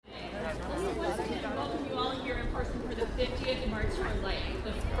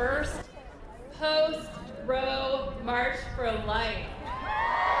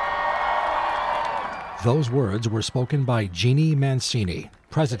Those words were spoken by Jeannie Mancini,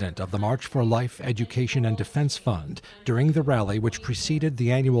 president of the March for Life Education and Defense Fund, during the rally which preceded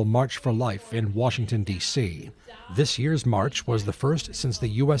the annual March for Life in Washington, D.C. This year's march was the first since the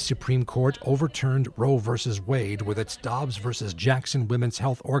U.S. Supreme Court overturned Roe v. Wade with its Dobbs v. Jackson Women's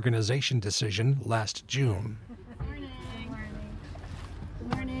Health Organization decision last June.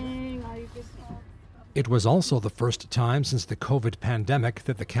 It was also the first time since the COVID pandemic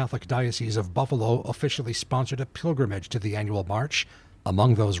that the Catholic Diocese of Buffalo officially sponsored a pilgrimage to the annual march.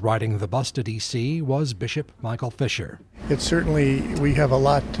 Among those riding the bus to D.C. was Bishop Michael Fisher. It's certainly, we have a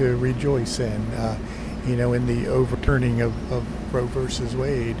lot to rejoice in, in the overturning of Roe versus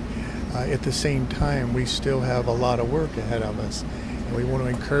Wade. At the same time, we still have a lot of work ahead of us. And we want to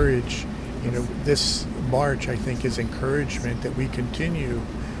encourage, this march, I think, is encouragement that we continue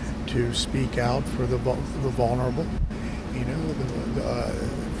to speak out for the vulnerable,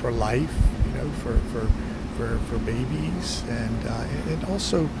 for life, for babies, and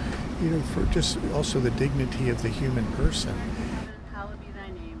also, for just also the dignity of the human person.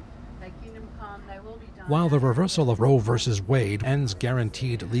 While the reversal of Roe v. Wade ends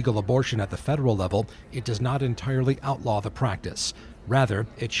guaranteed legal abortion at the federal level, it does not entirely outlaw the practice. Rather,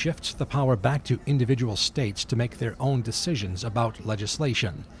 it shifts the power back to individual states to make their own decisions about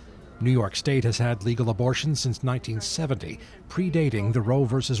legislation. New York State has had legal abortion since 1970, predating the Roe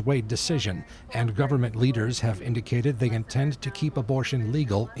v. Wade decision, and government leaders have indicated they intend to keep abortion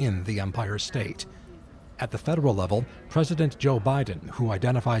legal in the Empire State. At the federal level, President Joe Biden, who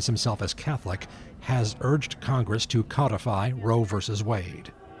identifies himself as Catholic, has urged Congress to codify Roe v.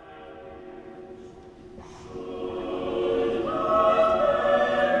 Wade.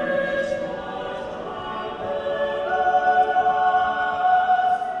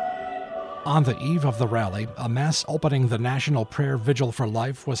 On the eve of the rally, a mass opening the National Prayer Vigil for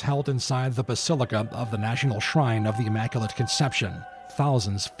Life was held inside the Basilica of the National Shrine of the Immaculate Conception.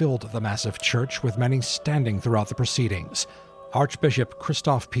 Thousands filled the massive church, with many standing throughout the proceedings. Archbishop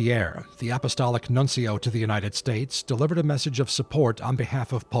Christophe Pierre, the Apostolic Nuncio to the United States, delivered a message of support on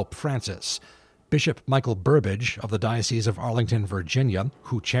behalf of Pope Francis. Bishop Michael Burbidge of the Diocese of Arlington, Virginia,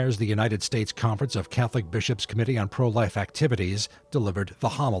 who chairs the United States Conference of Catholic Bishops' Committee on Pro-Life Activities, delivered the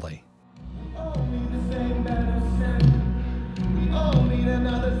homily.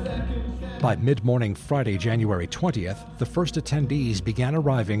 By mid-morning Friday, January 20th, the first attendees began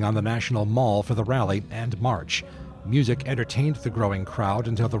arriving on the National Mall for the rally and march. Music entertained the growing crowd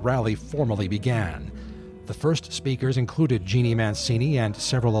until the rally formally began. The first speakers included Jeannie Mancini and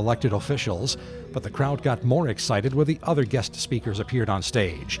several elected officials, but the crowd got more excited when the other guest speakers appeared on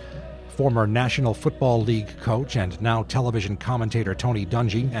stage. Former National Football League coach and now television commentator Tony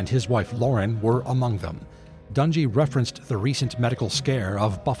Dungy and his wife Lauren were among them. Dungy referenced the recent medical scare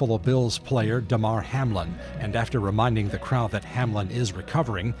of Buffalo Bills player Damar Hamlin, and after reminding the crowd that Hamlin is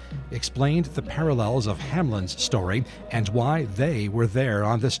recovering, explained the parallels of Hamlin's story and why they were there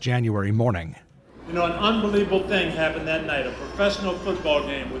on this January morning. An unbelievable thing happened that night, a professional football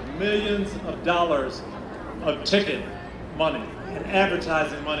game with millions of dollars of ticket money and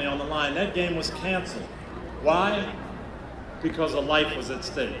advertising money on the line. That game was canceled. Why? Because a life was at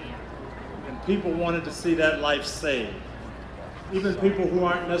stake. And people wanted to see that life saved. Even people who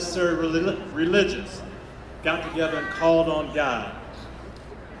aren't necessarily religious got together and called on God.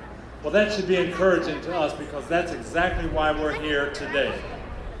 Well, that should be encouraging to us, because that's exactly why we're here today.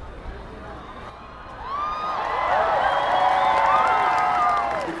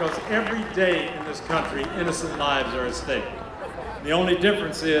 Because every day in this country, innocent lives are at stake. The only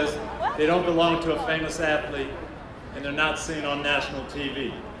difference is they don't belong to a famous athlete and they're not seen on national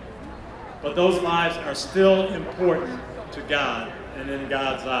TV. But those lives are still important to God and in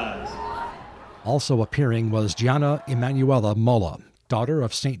God's eyes. Also appearing was Gianna Emanuela Mola, daughter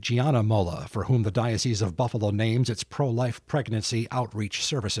of St. Gianna Mola, for whom the Diocese of Buffalo names its pro-life pregnancy outreach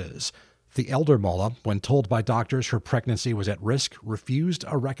services. The elder Mola, when told by doctors her pregnancy was at risk, refused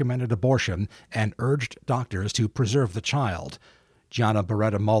a recommended abortion and urged doctors to preserve the child. Gianna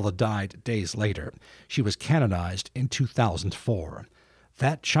Beretta Mola died days later. She was canonized in 2004.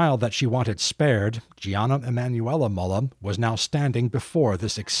 That child that she wanted spared, Gianna Emanuela Mola, was now standing before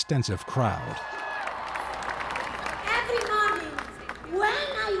this extensive crowd. Every morning, when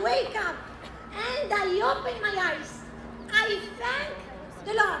I wake up and I open my eyes, I thank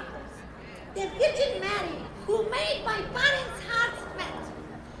the Lord. The Virgin Mary, who made my parents' hearts melt,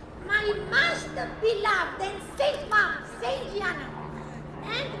 my most beloved and saint mom, Saint Gianna,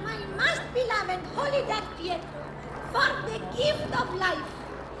 and my most beloved Holy Dad Pietro, for the gift of life,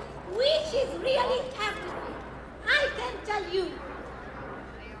 which is really everything. I can tell you,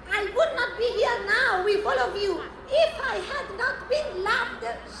 I I would not be here now with all of you if I had not been loved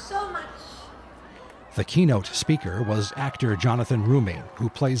so much. The keynote speaker was actor Jonathan Rumi, who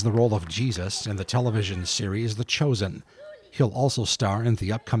plays the role of Jesus in the television series The Chosen. He'll also star in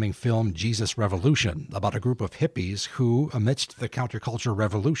the upcoming film Jesus Revolution, about a group of hippies who, amidst the counterculture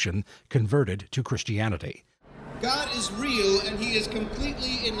revolution, converted to Christianity. God is real and he is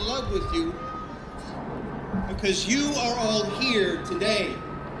completely in love with you because you are all here today.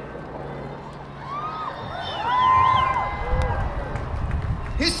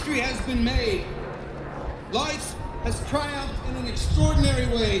 History has been made. Life has triumphed in an extraordinary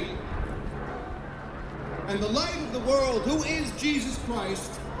way. And the light of the world, who is Jesus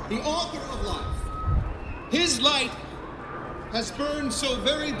Christ, the author of life, his light has burned so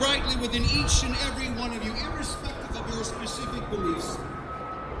very brightly within each and every one of you, irrespective of your specific beliefs,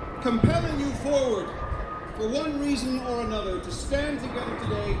 compelling you forward for one reason or another to stand together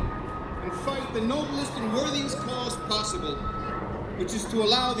today and fight the noblest and worthiest cause possible, which is to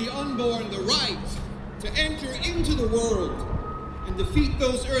allow the unborn the right to enter into the world and defeat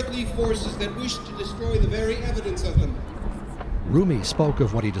those earthly forces that wish to destroy the very evidence of them. Rumi spoke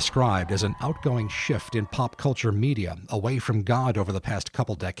of what he described as an outgoing shift in pop culture media away from God over the past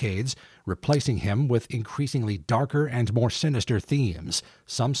couple decades, replacing him with increasingly darker and more sinister themes,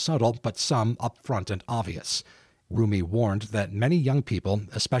 some subtle but some upfront and obvious. Rumi warned that many young people,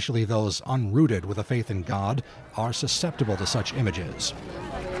 especially those unrooted with a faith in God, are susceptible to such images.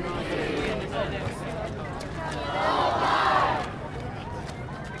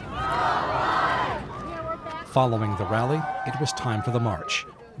 Following the rally, it was time for the march.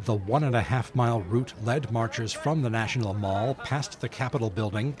 The 1.5-mile route led marchers from the National Mall past the Capitol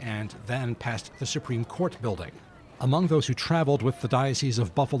building and then past the Supreme Court building. Among those who traveled with the Diocese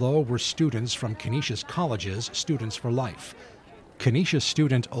of Buffalo were students from Canisius College's Students for Life. Canisius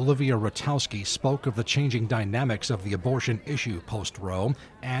student Olivia Rotowski spoke of the changing dynamics of the abortion issue post-Roe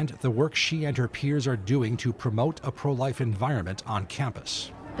and the work she and her peers are doing to promote a pro-life environment on campus.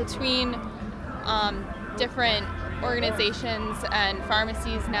 Between different organizations and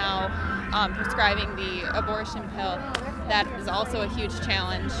pharmacies now prescribing the abortion pill, that is also a huge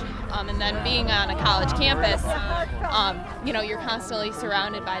challenge. And then being on a college campus, you're constantly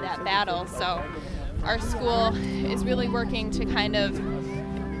surrounded by that battle. So our school is really working to kind of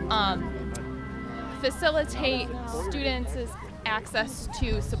facilitate students' access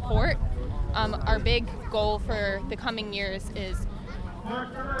to support. Our big goal for the coming years is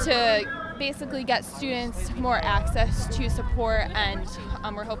to basically get students more access to support, and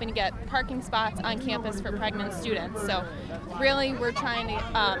we're hoping to get parking spots on campus for pregnant students. So really we're trying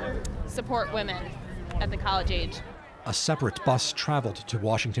to support women at the college age. A separate bus traveled to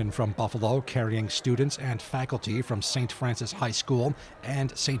Washington from Buffalo, carrying students and faculty from St. Francis High School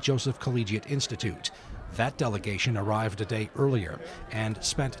and St. Joseph Collegiate Institute. That delegation arrived a day earlier and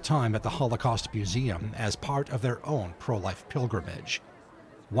spent time at the Holocaust Museum as part of their own pro-life pilgrimage.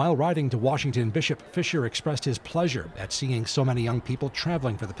 While riding to Washington, Bishop Fisher expressed his pleasure at seeing so many young people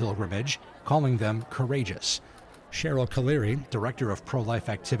traveling for the pilgrimage, calling them courageous. Cheryl Caleri, Director of Pro-Life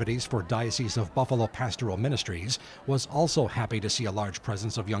Activities for Diocese of Buffalo Pastoral Ministries, was also happy to see a large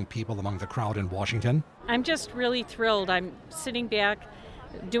presence of young people among the crowd in Washington. I'm just really thrilled. I'm sitting back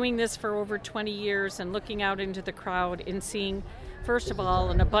doing this for over 20 years and looking out into the crowd and seeing, first of all,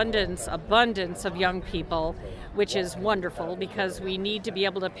 an abundance of young people, which is wonderful because we need to be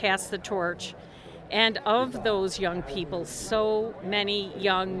able to pass the torch. And of those young people, so many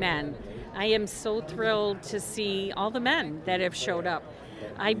young men. I am so thrilled to see all the men that have showed up.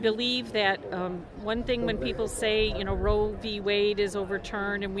 I believe that one thing when people say, Roe v. Wade is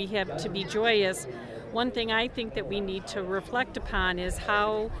overturned and we have to be joyous, one thing I think that we need to reflect upon is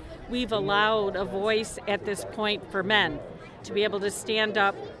how we've allowed a voice at this point for men to be able to stand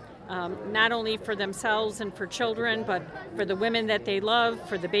up not only for themselves and for children, but for the women that they love,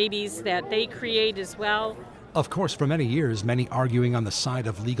 for the babies that they create as well. Of course, for many years, many arguing on the side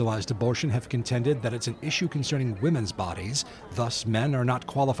of legalized abortion have contended that it's an issue concerning women's bodies, thus men are not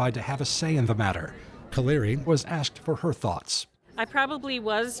qualified to have a say in the matter. Caleri was asked for her thoughts. I probably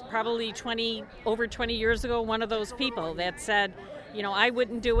was over 20 years ago, one of those people that said, I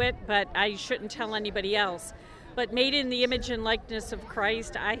wouldn't do it, but I shouldn't tell anybody else. But made in the image and likeness of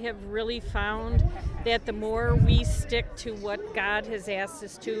Christ, I have really found that the more we stick to what God has asked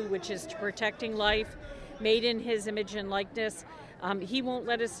us to, which is to protecting life, made in his image and likeness, he won't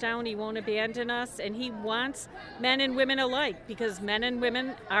let us down, he won't abandon us, and he wants men and women alike, because men and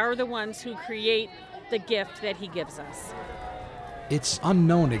women are the ones who create the gift that he gives us. It's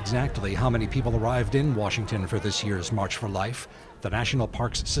unknown exactly how many people arrived in Washington for this year's March for Life. The National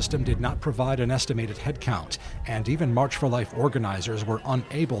Parks system did not provide an estimated head count, and even March for Life organizers were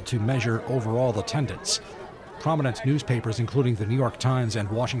unable to measure overall attendance. Prominent newspapers, including the New York Times and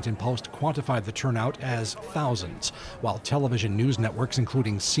Washington Post, quantified the turnout as thousands, while television news networks,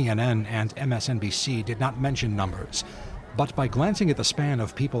 including CNN and MSNBC, did not mention numbers. But by glancing at the span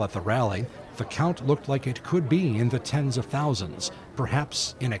of people at the rally, the count looked like it could be in the tens of thousands,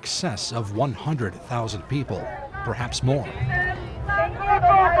 perhaps in excess of 100,000 people, perhaps more.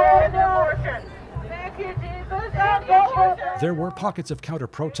 There were pockets of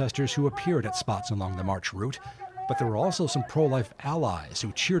counter-protesters who appeared at spots along the march route, but there were also some pro-life allies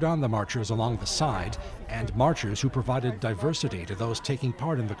who cheered on the marchers along the side, and marchers who provided diversity to those taking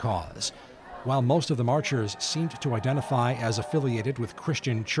part in the cause. While most of the marchers seemed to identify as affiliated with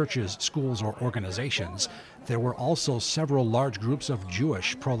Christian churches, schools, or organizations, there were also several large groups of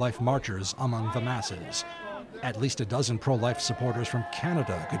Jewish pro-life marchers among the masses. At least a dozen pro-life supporters from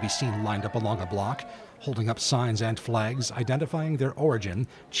Canada could be seen lined up along a block, holding up signs and flags identifying their origin,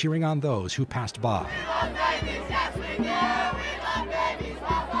 cheering on those who passed by.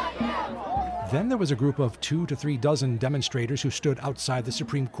 Then there was a group of 2 to 3 dozen demonstrators who stood outside the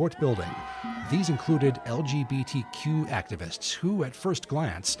Supreme Court building. These included LGBTQ activists who, at first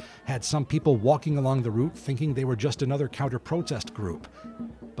glance, had some people walking along the route thinking they were just another counter-protest group.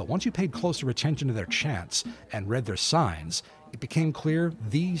 But once you paid closer attention to their chants and read their signs, it became clear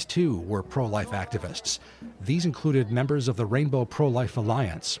these too were pro-life activists. These included members of the Rainbow Pro-Life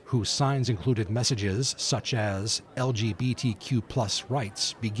Alliance, whose signs included messages such as LGBTQ+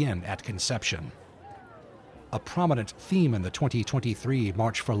 rights begin at conception. A prominent theme in the 2023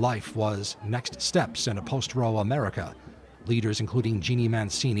 March for Life was next steps in a post-Roe America. Leaders including Jeannie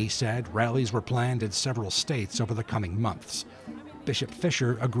Mancini said rallies were planned in several states over the coming months. Bishop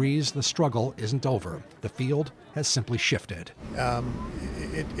Fisher agrees the struggle isn't over. The field has simply shifted.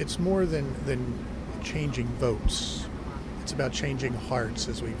 It's more than changing votes. It's about changing hearts,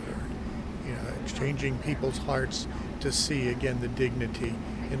 as we've heard. Changing people's hearts to see again the dignity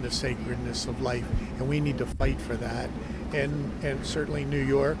and the sacredness of life, and we need to fight for that. And certainly New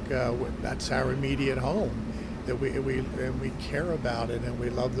York, that's our immediate home. That we care about it, and we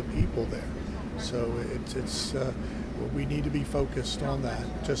love the people there. So it's we need to be focused on that,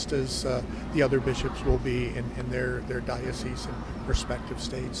 just as the other bishops will be in their diocese and respective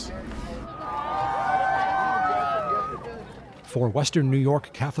states. For Western New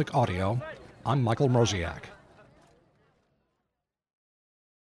York Catholic Audio, I'm Michael Mroziak.